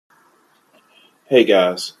Hey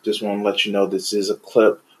guys, just want to let you know this is a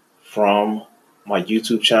clip from my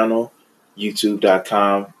YouTube channel,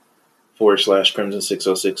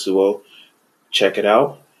 youtube.com/Crimson60620. Check it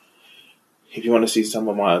out. If you want to see some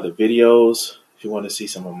of my other videos, if you want to see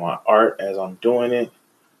some of my art as I'm doing it,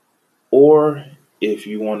 or if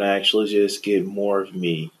you want to actually just get more of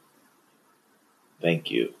me,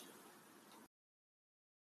 thank you.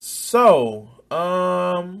 So,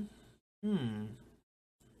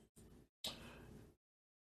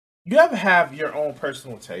 you ever have your own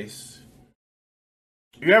personal taste?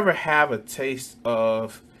 You ever have a taste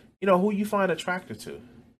of, who you find attractive to?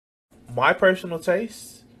 My personal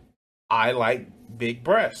taste, I like big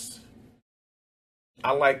breasts.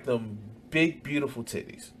 I like them big, beautiful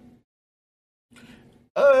titties.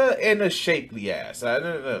 And a shapely ass.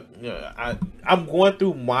 I'm going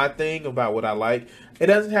through my thing about what I like. It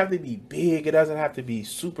doesn't have to be big. It doesn't have to be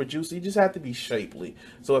super juicy. It just have to be shapely.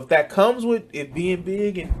 So if that comes with it being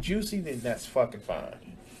big and juicy, then that's fucking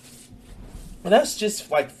fine. And that's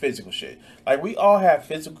just like physical shit. Like we all have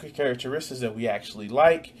physical characteristics that we actually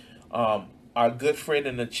like. Our good friend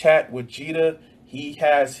in the chat with Jita, he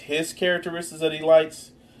has his characteristics that he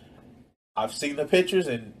likes. I've seen the pictures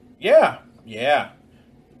and yeah,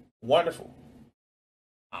 wonderful.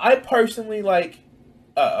 I personally like.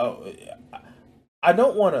 Uh, I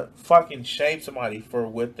don't want to fucking shame somebody for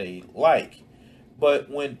what they like,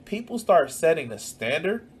 but when people start setting the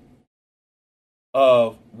standard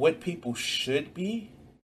of what people should be,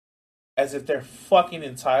 as if they're fucking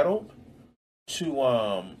entitled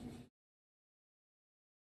to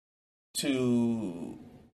to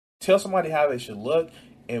tell somebody how they should look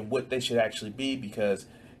and what they should actually be, because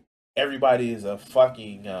everybody is a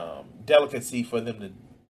fucking delicacy for them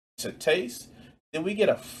to taste, then we get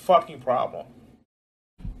a fucking problem.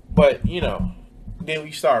 But then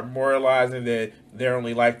we start moralizing that they're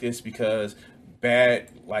only like this because bad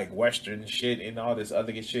like Western shit and all this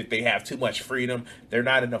other shit. They have too much freedom. They're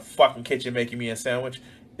not in the fucking kitchen making me a sandwich.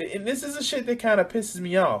 And this is the shit that kind of pisses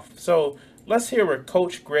me off. So let's hear what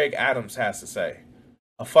Coach Greg Adams has to say.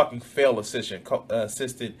 A fucking failed assistant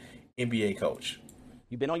NBA coach.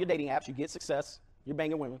 You've been on your dating apps. You get success. You're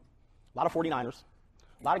banging women. A lot of 49ers.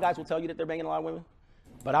 A lot of guys will tell you that they're banging a lot of women.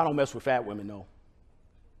 But I don't mess with fat women, no.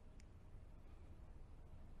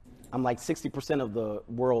 I'm like 60% of the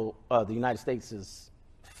world, the United States is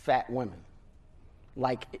fat women.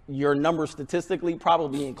 Like your number statistically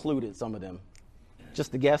probably included some of them.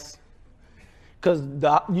 Just a guess. Because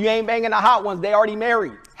you ain't banging the hot ones. They already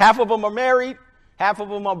married. Half of them are married. Half of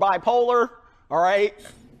them are bipolar. All right.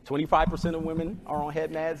 25% of women are on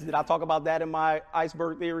head meds. Did I talk about that in my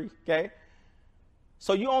iceberg theory? Okay.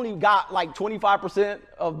 So you only got like 25%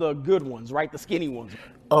 of the good ones, right? The skinny ones.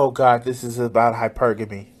 Oh God, this is about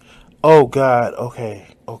hypergamy. Oh God, okay.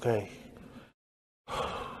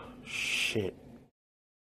 Shit.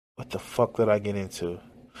 What the fuck did I get into?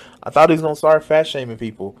 I thought he was gonna start fat shaming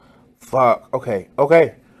people. Fuck. Okay.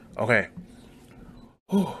 Okay,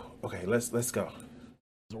 let's go.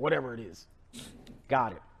 Or whatever it is.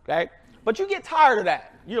 Got it. Okay? But you get tired of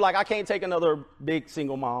that. You're like, I can't take another big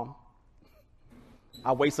single mom.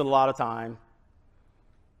 I wasted a lot of time.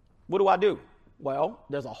 What do? Well,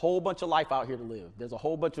 there's a whole bunch of life out here to live. There's a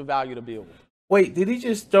whole bunch of value to build. Wait, did he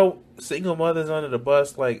just throw single mothers under the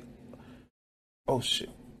bus? Like, oh shit.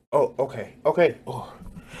 Oh, okay. Oh,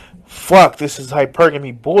 fuck, this is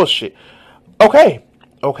hypergamy bullshit. Okay.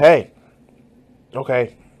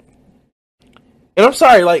 And I'm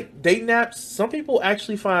sorry, like, dating apps, some people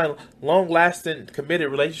actually find long-lasting, committed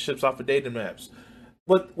relationships off of dating apps.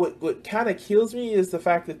 What kind of kills me is the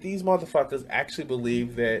fact that these motherfuckers actually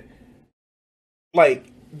believe that,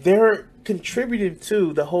 like, they're contributing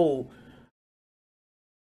to the whole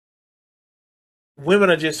women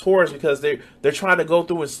are just whores because they're trying to go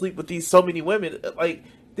through and sleep with these so many women. Like,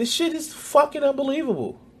 this shit is fucking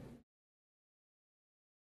unbelievable.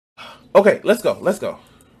 Okay, let's go.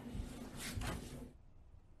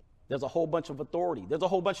 There's a whole bunch of authority. There's a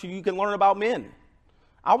whole bunch of you can learn about men.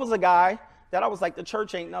 I was a guy that I was like, the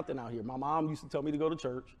church ain't nothing out here. My mom used to tell me to go to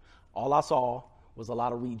church. All I saw was a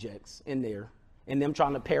lot of rejects in there and them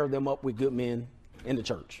trying to pair them up with good men in the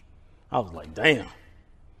church. I was like, damn.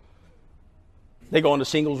 They go on the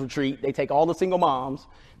singles retreat. They take all the single moms.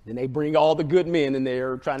 Then they bring all the good men in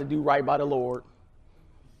there trying to do right by the Lord.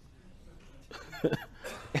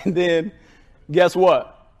 And then guess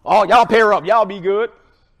what? Oh, y'all pair up. Y'all be good.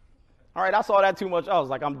 All right, I saw that too much. I was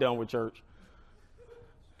like, I'm done with church.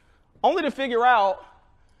 Only to figure out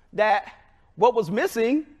that what was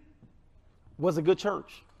missing was a good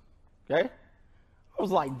church. Okay? I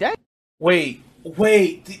was like, dang. Wait.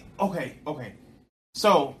 Okay.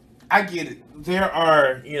 So I get it. There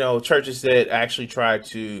are, churches that actually try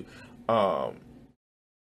to,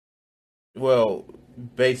 well,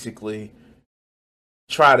 basically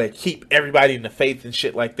try to keep everybody in the faith and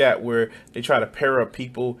shit like that, where they try to pair up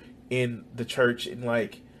people in the church and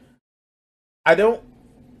like, I don't.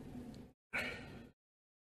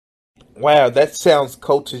 Wow, that sounds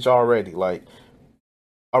cultish already. Like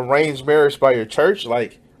arranged marriage by your church,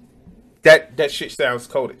 like that shit sounds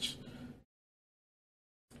cultish.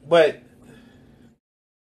 But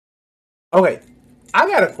okay, I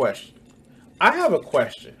got a question. I have a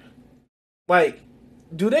question. Like,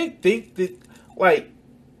 do they think that like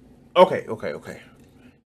okay.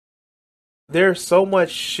 There's so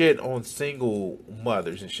much shit on single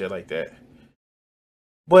mothers and shit like that.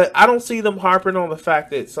 But I don't see them harping on the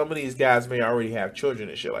fact that some of these guys may already have children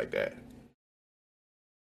and shit like that.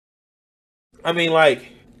 I mean,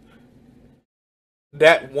 like,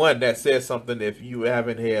 that one that says something if you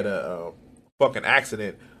haven't had a fucking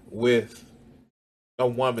accident with a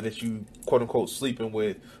woman that you quote unquote sleeping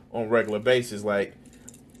with on a regular basis, like,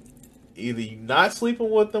 either you not sleeping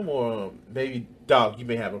with them or maybe, dog, you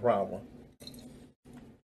may have a problem.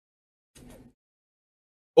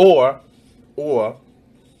 Or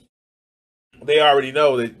they already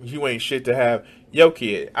know that you ain't shit to have your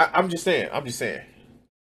kid. I'm just saying.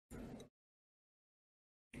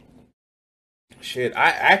 Shit, I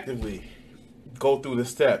actively go through the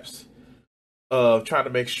steps of trying to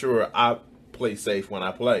make sure I play safe when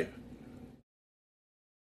I play.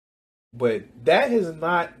 But that has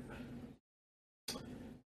not.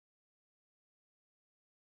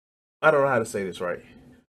 I don't know how to say this right.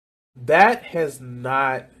 That has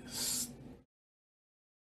not.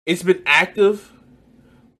 It's been active,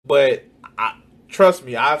 but trust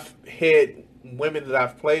me, I've had women that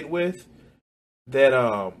I've played with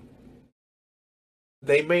that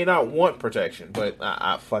they may not want protection, but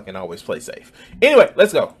I fucking always play safe. Anyway,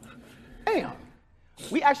 let's go. Damn.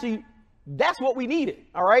 That's what we needed,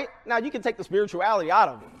 all right? Now, you can take the spirituality out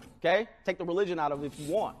of it, okay? Take the religion out of it if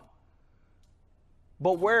you want.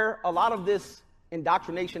 But where a lot of this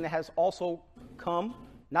indoctrination has also come,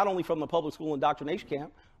 not only from the public school indoctrination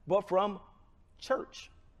camp, but from church.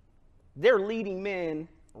 They're leading men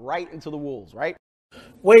right into the wolves, right?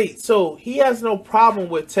 Wait, so he has no problem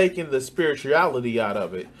with taking the spirituality out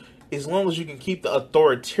of it, as long as you can keep the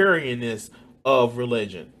authoritarianism of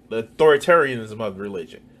religion, the authoritarianism of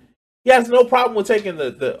religion. He has no problem with taking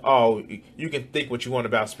you can think what you want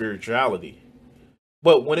about spirituality.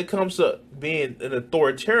 But when it comes to being an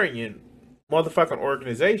authoritarian motherfucking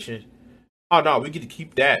organization, oh no, we get to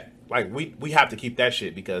keep that. Like, we have to keep that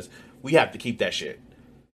shit because we have to keep that shit.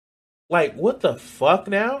 Like, what the fuck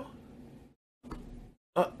now?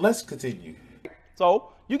 Let's continue.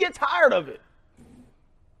 So, you get tired of it.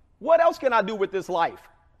 What else can I do with this life?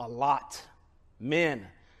 A lot. Men,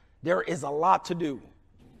 there is a lot to do.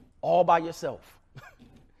 All by yourself.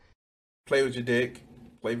 Play with your dick.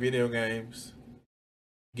 Play video games.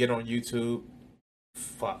 Get on YouTube.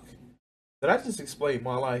 Fuck. Did I just explain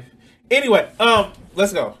my life? Anyway,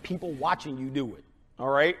 let's go. People watching you do it. All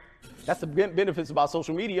right? That's the benefits about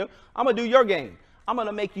social media. I'm going to do your game. I'm going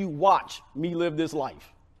to make you watch me live this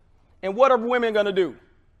life. And what are women going to do?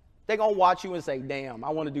 They're going to watch you and say, damn, I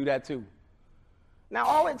want to do that too. Now,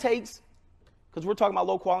 all it takes, because we're talking about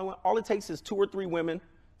low quality women, all it takes is 2 or 3 women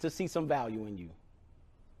to see some value in you.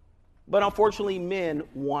 But unfortunately, men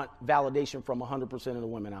want validation from 100% of the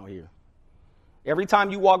women out here. Every time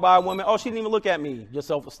you walk by a woman, oh, she didn't even look at me, your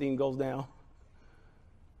self-esteem goes down.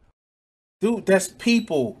 Dude, that's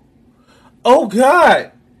people. Oh,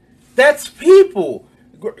 God. That's people.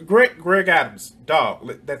 Greg Adams,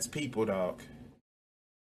 dog. That's people, dog.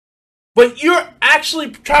 But you're actually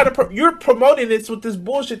trying to... You're promoting this with this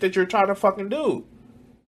bullshit that you're trying to fucking do.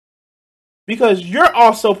 Because you're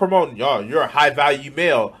also promoting... you're a high-value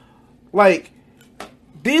male. Like,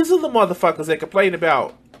 these are the motherfuckers that complain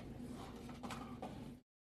about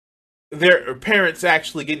their parents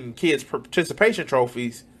actually getting kids participation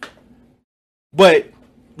trophies. But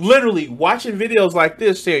literally watching videos like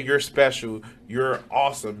this saying you're special, you're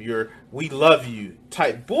awesome, we love you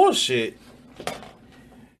type bullshit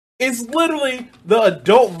is literally the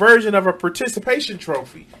adult version of a participation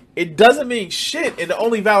trophy. It doesn't mean shit, and the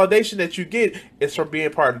only validation that you get is from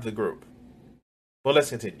being part of the group. Well, let's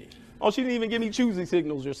continue. Oh, she didn't even give me choosing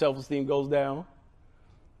signals. Your self-esteem goes down.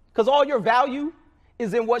 Because all your value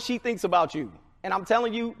is in what she thinks about you. And I'm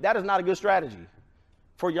telling you, that is not a good strategy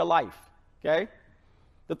for your life. Okay?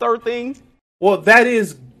 The third thing. Well, that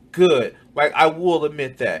is good. Like, I will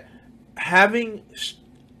admit that. Having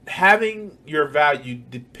your value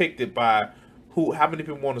depicted by how many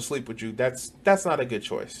people want to sleep with you, that's not a good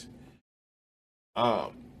choice.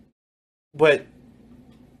 Um, but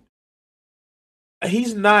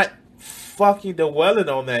he's not fucking dwelling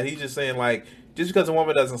on that. He's just saying like, just because a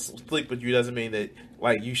woman doesn't sleep with you doesn't mean that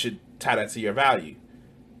like you should tie that to your value.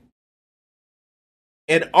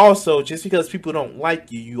 And also, just because people don't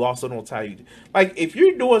like you, you also don't tie you. Like, if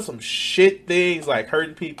you're doing some shit things like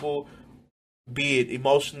hurting people, be it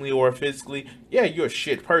emotionally or physically, yeah, you're a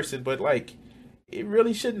shit person. But like, it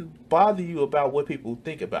really shouldn't bother you about what people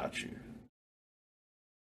think about you.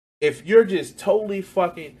 If you're just totally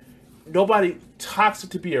fucking nobody toxic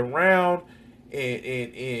to be around,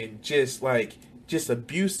 and just like just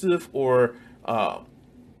abusive, or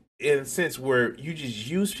in a sense where you just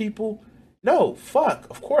use people, no, fuck,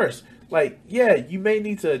 of course. Like, yeah, you may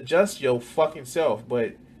need to adjust your fucking self,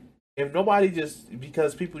 but if nobody, just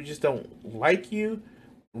because people just don't like you,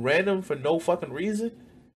 random for no fucking reason,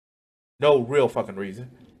 no real fucking reason,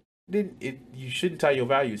 then you shouldn't tie your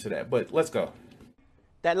value to that. But let's go.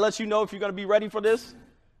 That lets you know if you're going to be ready for this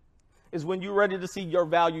is when you're ready to see your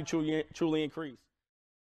value truly increase.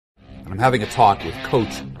 I'm having a talk with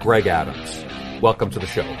Coach Greg Adams. Welcome to the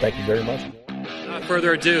show. Thank you very much. Without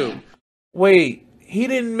further ado. Wait, he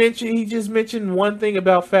didn't mention. He just mentioned one thing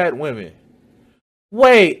about fat women.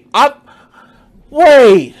 Wait. I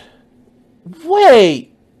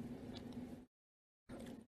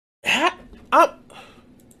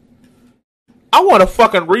want a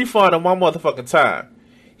fucking refund on my motherfucking time.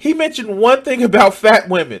 He mentioned one thing about fat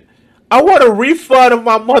women. I want a refund of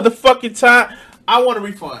my motherfucking time. I want a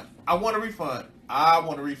refund.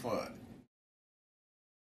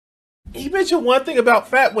 He mentioned one thing about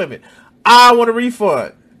fat women. I want a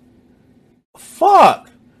refund.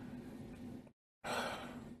 Fuck.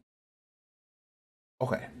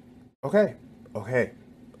 Okay.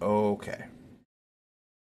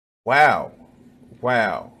 Wow.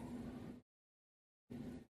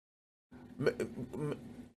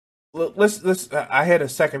 Let's. I had a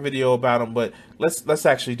second video about him, but let's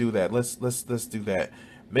actually do that. Let's do that.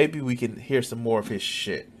 Maybe we can hear some more of his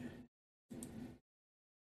shit.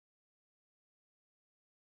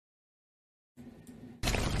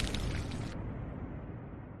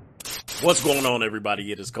 What's going on,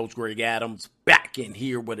 everybody? It is Coach Greg Adams back in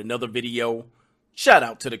here with another video. Shout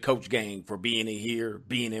out to the Coach Gang for being in here,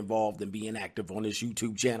 being involved, and being active on this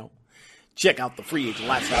YouTube channel. Check out the Free Agent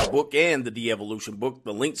Lifestyle book and the De-Evolution book.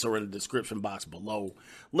 The links are in the description box below.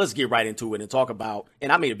 Let's get right into it and talk about,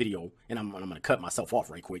 and I made a video, and I'm going to cut myself off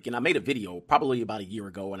right quick. And I made a video probably about a year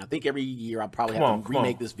ago, and I think every year I probably have to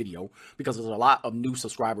remake this video because there's a lot of new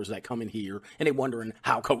subscribers that come in here, and they're wondering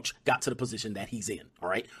how Coach got to the position that he's in, all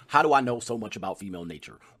right? How do I know so much about female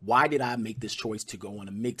nature? Why did I make this choice to go on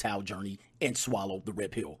a MGTOW journey and swallow the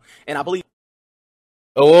red pill? And I believe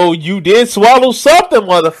Oh, you did swallow something,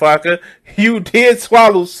 motherfucker. You did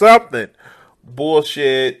swallow something.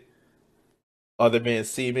 Bullshit. Other men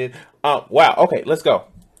semen. Wow. Okay, let's go.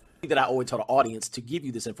 that I owe it to the audience to give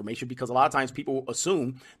you this information because a lot of times people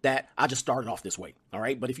assume that I just started off this way, all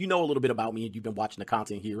right? But if you know a little bit about me and you've been watching the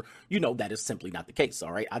content here, you know that is simply not the case,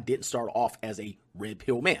 all right? I didn't start off as a red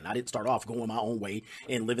pill man. I didn't start off going my own way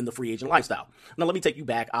and living the free agent lifestyle. Now, let me take you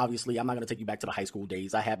back. Obviously, I'm not going to take you back to the high school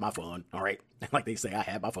days. I had my fun, all right? Like they say, I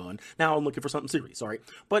had my fun. Now I'm looking for something serious, all right?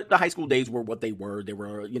 But the high school days were what they were. They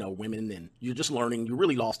were, you know, women, and you're just learning. You're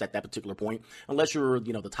really lost at that particular point, unless you're,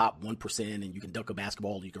 you know, the top 1% and you can dunk a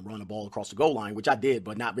basketball, you can run a ball across the goal line, which I did,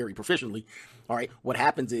 but not very proficiently, all right? What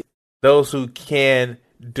happens is those who can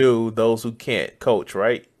do, those who can't coach,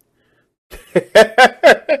 right?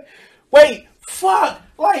 Wait, fuck,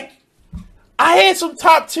 like, I had some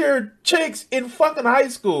top tier chicks in fucking high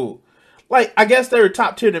school. Like, I guess they were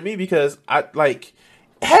top tier to me because I, like,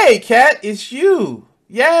 hey, Kat, it's you.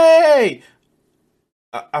 Yay.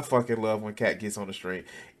 I fucking love when Kat gets on the stream.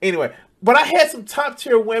 Anyway, but I had some top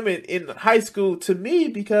tier women in high school to me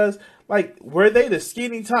because, like, were they the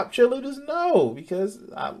skinny top cheerleaders? No, because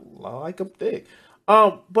I like them thick.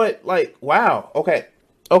 But, like, wow. Okay.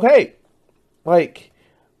 Like,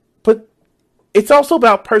 but it's also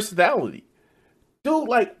about personality. Dude,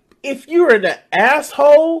 like, if you're an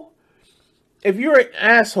asshole,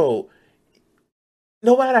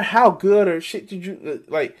 no matter how good or shit did you,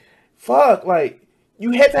 like, fuck, like,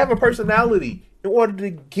 you have to have a personality in order to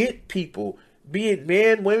get people, be it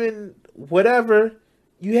men, women, whatever.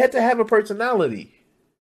 You have to have a personality.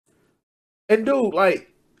 And dude,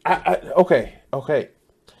 like, okay,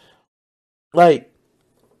 like,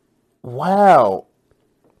 wow.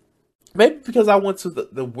 Maybe because I went to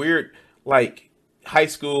the weird, like, high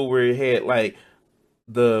school where you had, like,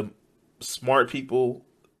 the smart-ish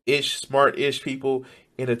people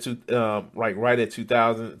in like right at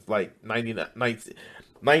 2000, like 99,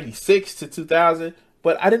 96 to 2000,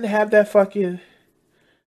 but I didn't have that fucking.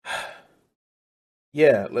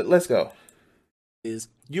 Yeah, let's go. Is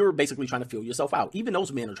you're basically trying to fill yourself out. Even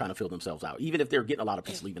those men are trying to fill themselves out. Even if they're getting a lot of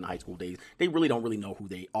peace leaving the high school days, they really don't really know who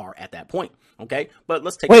they are at that point. Okay, but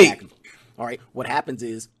let's take it back. All right, what happens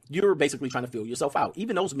is you're basically trying to fill yourself out.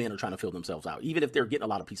 Even those men are trying to fill themselves out. Even if they're getting a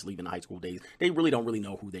lot of peace leaving the high school days, they really don't really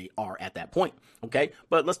know who they are at that point. Okay,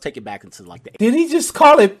 but let's take it back into like the. Did he just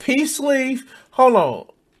call it peace leave? Hold on,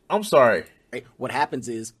 I'm sorry. Right? What happens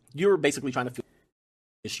is you're basically trying to feel.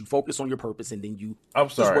 You focus on your purpose, and then you. I'm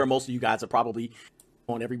sorry. This is where most of you guys are probably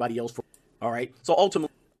on everybody else. All right. So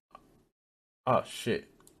ultimately. Oh shit.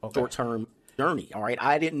 Okay. Short-term journey. All right.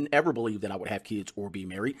 I didn't ever believe that I would have kids or be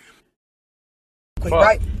married. Fuck.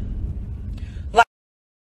 Right. Fuck.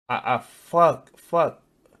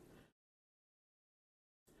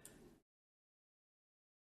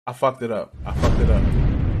 I fucked it up. All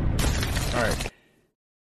right.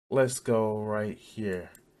 Let's go right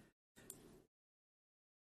here.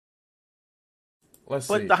 Let's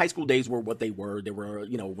see. The high school days were what they were. They were,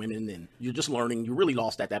 women, and you're just learning. You really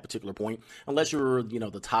lost at that particular point, unless you're,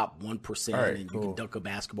 the top 1%, right, and cool. You can dunk a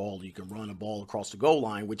basketball, you can run a ball across the goal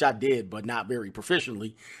line, which I did, but not very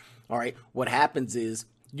proficiently. All right. What happens is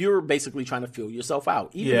you're basically trying to fill yourself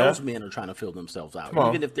out. Even those men are trying to fill themselves out,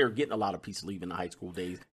 even if they're getting a lot of peace leave in the high school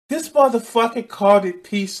days. This motherfucker called it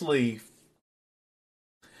peace leave.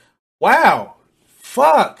 Wow.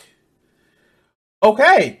 Fuck.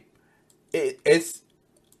 Okay. It's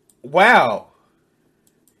wow.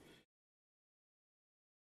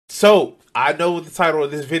 So I know what the title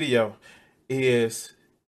of this video is.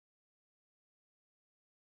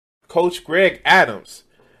 Coach Greg Adams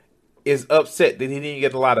is upset that he didn't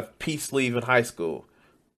get a lot of peace leave in high school.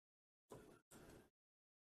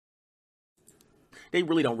 They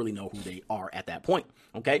really don't really know who they are at that point.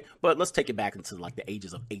 Okay, but let's take it back into like the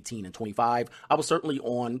ages of 18 and 25. I was certainly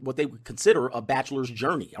on what they would consider a bachelor's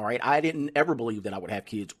journey. All right, I didn't ever believe that I would have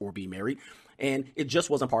kids or be married, and it just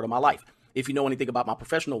wasn't part of my life. If you know anything about my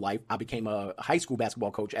professional life, I became a high school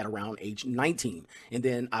basketball coach at around age 19. And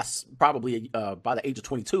then I probably, by the age of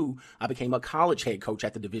 22, I became a college head coach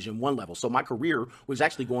at the Division I level. So my career was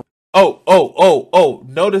actually going. Oh.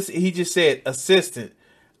 Notice he just said assistant.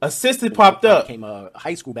 Assistant popped up. I became a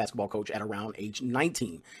high school basketball coach at around age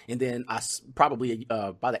 19. And then I probably,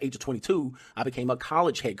 by the age of 22, I became a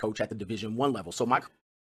college head coach at the Division I level. So my.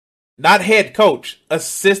 Not head coach,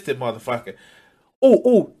 assistant motherfucker.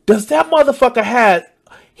 Oh, does that motherfucker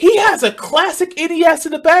he has a classic NES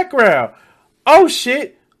in the background. Oh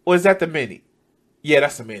shit. Or is that the mini? Yeah,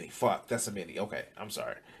 that's a mini. Fuck, that's a mini. Okay, I'm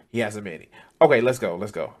sorry. He has a mini. Okay, let's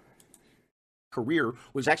go. Career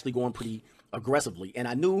was actually going pretty aggressively, and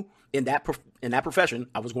I knew in that profession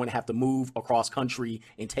I was going to have to move across country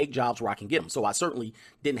and take jobs where I can get them. So I certainly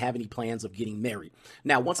didn't have any plans of getting married.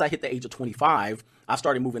 Now, once I hit the age of 25, I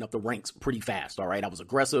started moving up the ranks pretty fast. All right, I was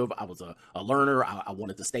aggressive. I was a learner. I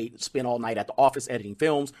wanted to spend all night at the office editing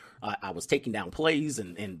films. I was taking down plays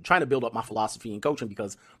and trying to build up my philosophy in coaching,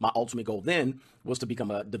 because my ultimate goal then was to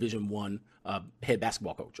become a Division I head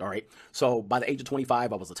basketball coach. All right, so by the age of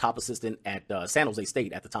 25, I was a top assistant at San Jose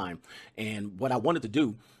State at the time, and what I wanted to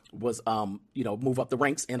do was, move up the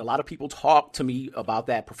ranks. And a lot of people talk to me about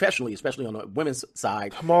that professionally, especially on the women's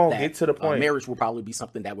side. Come on, that, get to the point. Marriage will probably be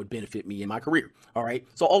something that would benefit me in my career. All right.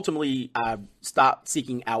 So ultimately, I stopped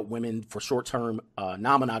seeking out women for short-term,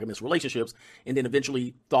 non-monogamous relationships, and then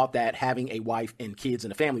eventually thought that having a wife and kids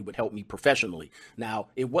and a family would help me professionally. Now,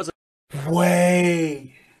 it wasn't.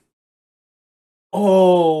 Wait.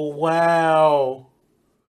 Oh,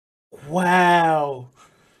 wow.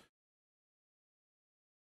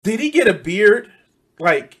 Did he get a beard?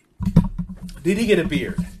 Did he get a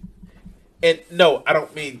beard? And no, I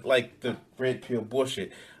don't mean like the red pill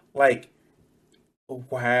bullshit.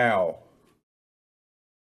 Wow.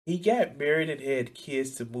 He got married and had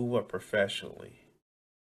kids to move up professionally.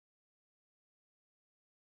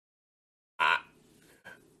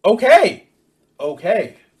 Okay.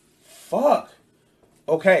 Fuck.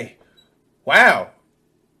 Okay. Wow.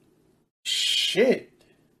 Shit.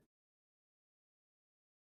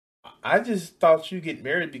 I just thought you get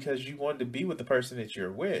married because you wanted to be with the person that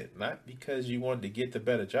you're with, not because you wanted to get the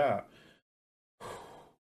better job.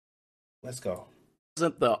 Let's go.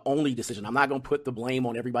 Wasn't the only decision. I'm not going to put the blame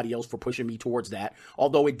on everybody else for pushing me towards that,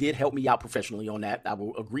 although it did help me out professionally on that. I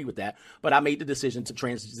will agree with that. But I made the decision to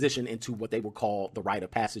transition into what they would call the rite of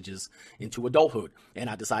passages into adulthood. And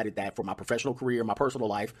I decided that for my professional career, my personal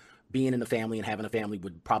life, being in a family and having a family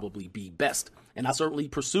would probably be best. And I certainly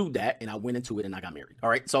pursued that, and I went into it and I got married. All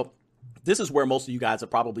right. So This is where most of you guys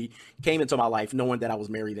have probably came into my life knowing that I was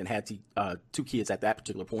married and had two kids at that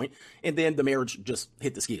particular point. And then the marriage just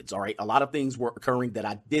hit the skids, all right? A lot of things were occurring that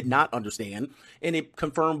I did not understand, and it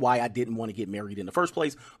confirmed why I didn't want to get married in the first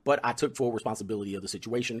place. But I took full responsibility of the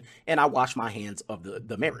situation, and I washed my hands of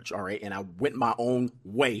the marriage, all right? And I went my own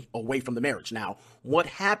way away from the marriage. Now, what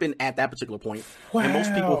happened at that particular point, and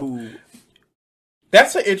most people who...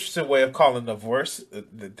 That's an interesting way of calling divorce.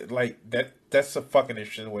 Like, that's a fucking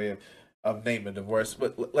interesting way of naming divorce,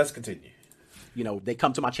 but let's continue. You know, they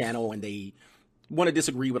come to my channel and they want to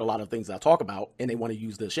disagree with a lot of things that I talk about, and they want to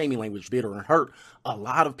use the shaming language, bitter and hurt. A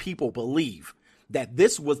lot of people believe that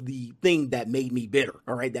this was the thing that made me bitter,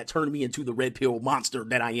 all right, that turned me into the red pill monster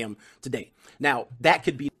that I am today. Now, that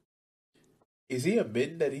could be... Is he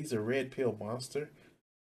admitting that he's a red pill monster?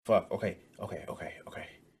 Fuck, okay.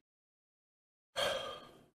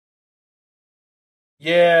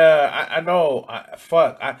 Yeah, I know.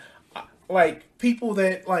 I like people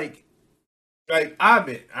that like I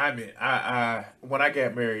admit, I when I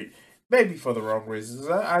got married, maybe for the wrong reasons,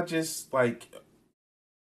 I just like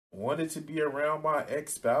wanted to be around my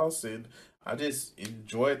ex-spouse, and I just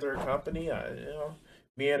enjoyed their company.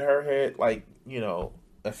 Me and her had like,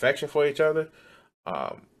 affection for each other.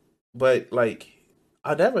 But like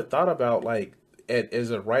I never thought about like it as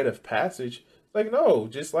a rite of passage. Like, no,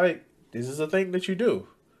 just like this is a thing that you do.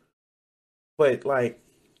 But like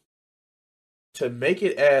to make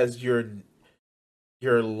it as your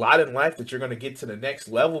lot in life that you're going to get to the next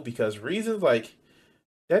level because reasons, like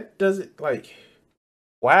that doesn't, like,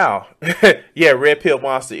 wow. Yeah, red pill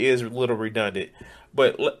monster is a little redundant,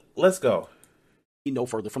 but let's go. No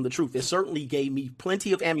further from the truth. It certainly gave me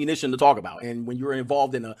plenty of ammunition to talk about. And when you're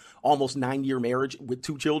involved in a almost 9-year marriage with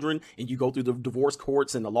 2 children and you go through the divorce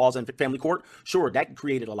courts and the laws and family court, sure, that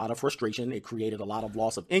created a lot of frustration. It created a lot of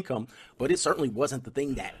loss of income, but it certainly wasn't the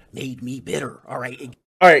thing that made me bitter. All right.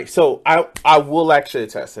 All right. So I will actually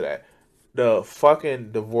attest to that. The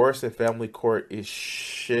fucking divorce and family court is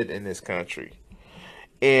shit in this country.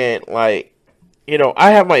 And like,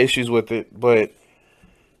 I have my issues with it, but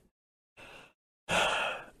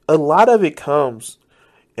a lot of it comes,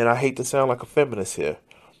 and I hate to sound like a feminist here,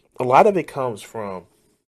 a lot of it comes from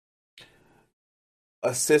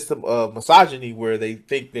a system of misogyny where they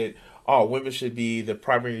think that, women should be the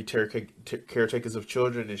primary caretakers of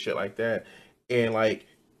children and shit like that. And like,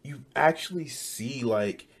 you actually see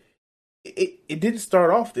like, it didn't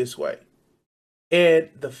start off this way. And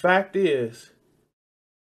the fact is,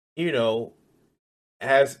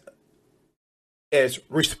 as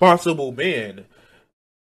responsible men,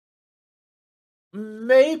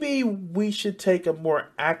 maybe we should take a more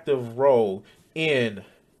active role in,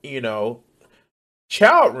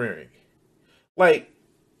 child rearing. Like,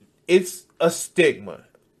 it's a stigma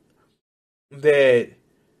that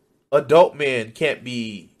adult men can't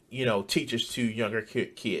be, teachers to younger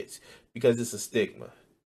kids because it's a stigma.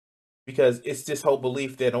 Because it's this whole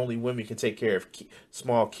belief that only women can take care of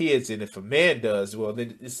small kids, and if a man does, well,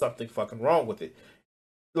 then there's something fucking wrong with it.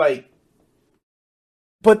 Like,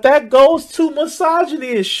 but that goes to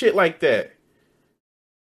misogyny and shit like that.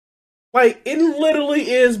 Like, it literally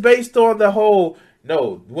is based on the whole,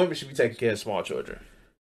 no, women should be taking care of small children.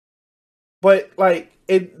 But, like,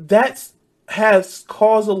 that has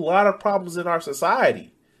caused a lot of problems in our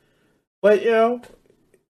society. But,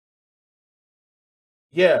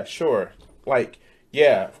 yeah, sure. Like,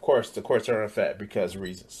 yeah, of course, the courts are in effect because of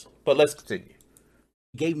reasons. But let's continue.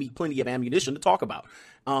 Gave me plenty of ammunition to talk about.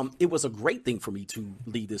 It was a great thing for me to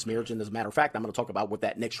leave this marriage. And as a matter of fact, I'm going to talk about what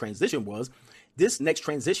that next transition was. This next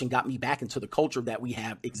transition got me back into the culture that we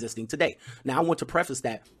have existing today. Now, I want to preface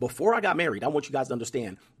that before I got married, I want you guys to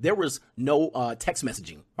understand there was no text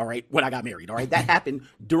messaging, all right, when I got married, all right? That happened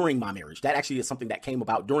during my marriage. That actually is something that came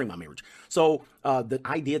about during my marriage. So the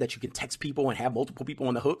idea that you can text people and have multiple people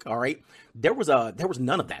on the hook, all right, there was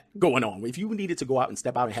none of that going on. If you needed to go out and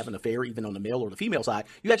step out and have an affair, even on the male or the female side,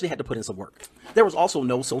 you actually had to put in some work. There was also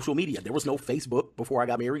no social media. There was no Facebook before I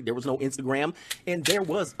got married. There was no Instagram. And there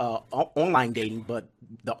was online dating, but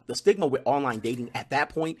the stigma with online dating at that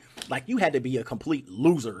point, like, you had to be a complete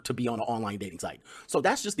loser to be on an online dating site. So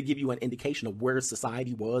that's just to give you an indication of where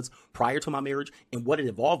society was prior to my marriage and what it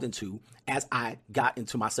evolved into as I got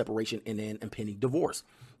into my separation and then impending divorce.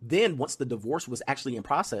 Then once the divorce was actually in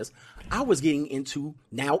process, I was getting into,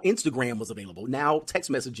 now Instagram was available, now text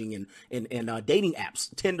messaging and dating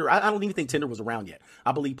apps. Tinder, I don't even think Tinder was around yet.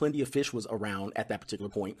 I believe Plenty of Fish was around at that particular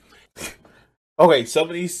point. Okay, some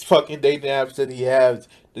of these fucking dating apps that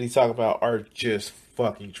he talk about are just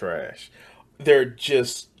fucking trash. They're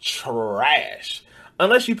just trash.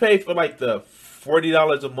 Unless you pay for like the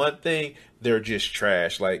 $40 a month thing, they're just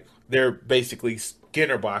trash. Like, they're basically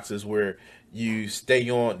Skinner boxes where you stay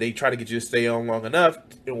on. They try to get you to stay on long enough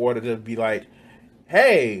in order to be like,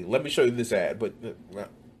 hey, let me show you this ad. But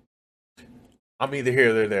I'm either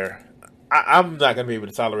here or there. I'm not going to be able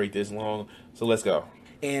to tolerate this long, so let's go.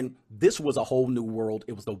 And this was a whole new world.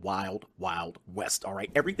 It was the wild, wild west. All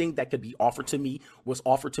right. Everything that could be offered to me was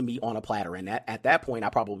offered to me on a platter. And at that point, I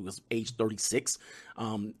probably was age 36.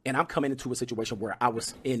 And I'm coming into a situation where I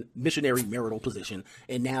was in missionary marital position.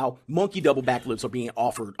 And now monkey double backflips are being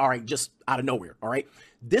offered. All right. Just out of nowhere. All right.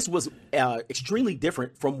 This was extremely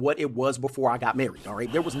different from what it was before I got married. All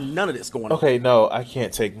right. There was none of this going on. Okay. No, I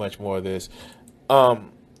can't take much more of this.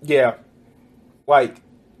 Yeah. Like,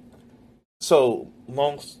 so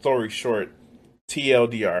long story short,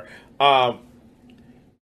 TLDR.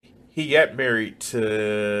 He got married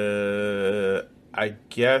to, I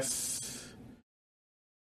guess,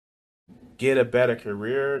 get a better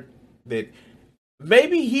career. That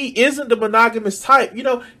maybe he isn't the monogamous type. You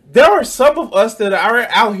know, there are some of us that are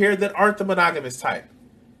out here that aren't the monogamous type.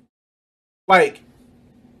 Like,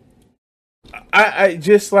 I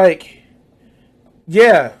just like,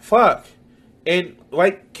 yeah, fuck. And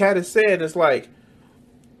like Kat is saying, it's like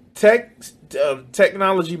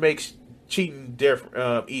technology makes cheating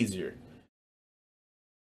easier.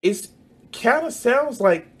 It's kind of sounds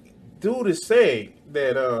like dude is saying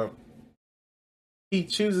that he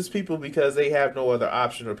chooses people because they have no other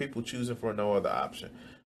option, or people choosing for no other option.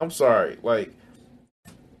 I'm sorry, like,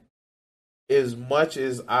 as much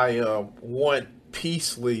as I want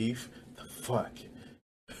peace leave, the fuck.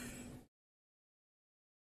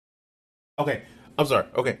 Okay, I'm sorry.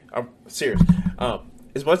 Okay, I'm serious.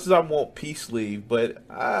 As much as I want peace leave, but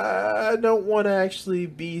I don't want to actually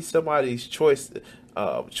be somebody's choice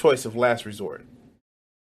of last resort.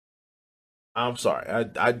 I'm sorry.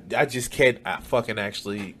 I just can't fucking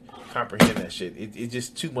actually comprehend that shit. It's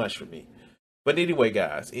just too much for me. But anyway,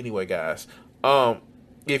 guys. If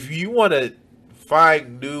you want to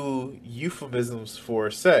find new euphemisms for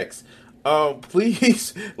sex,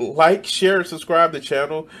 please like, share, and subscribe to the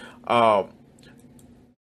channel.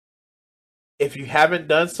 If you haven't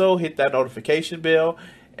done so, hit that notification bell.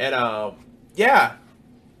 And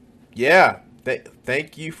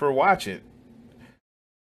thank you for watching.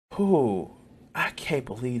 Ooh, I can't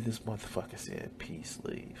believe this motherfucker said peace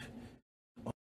leave.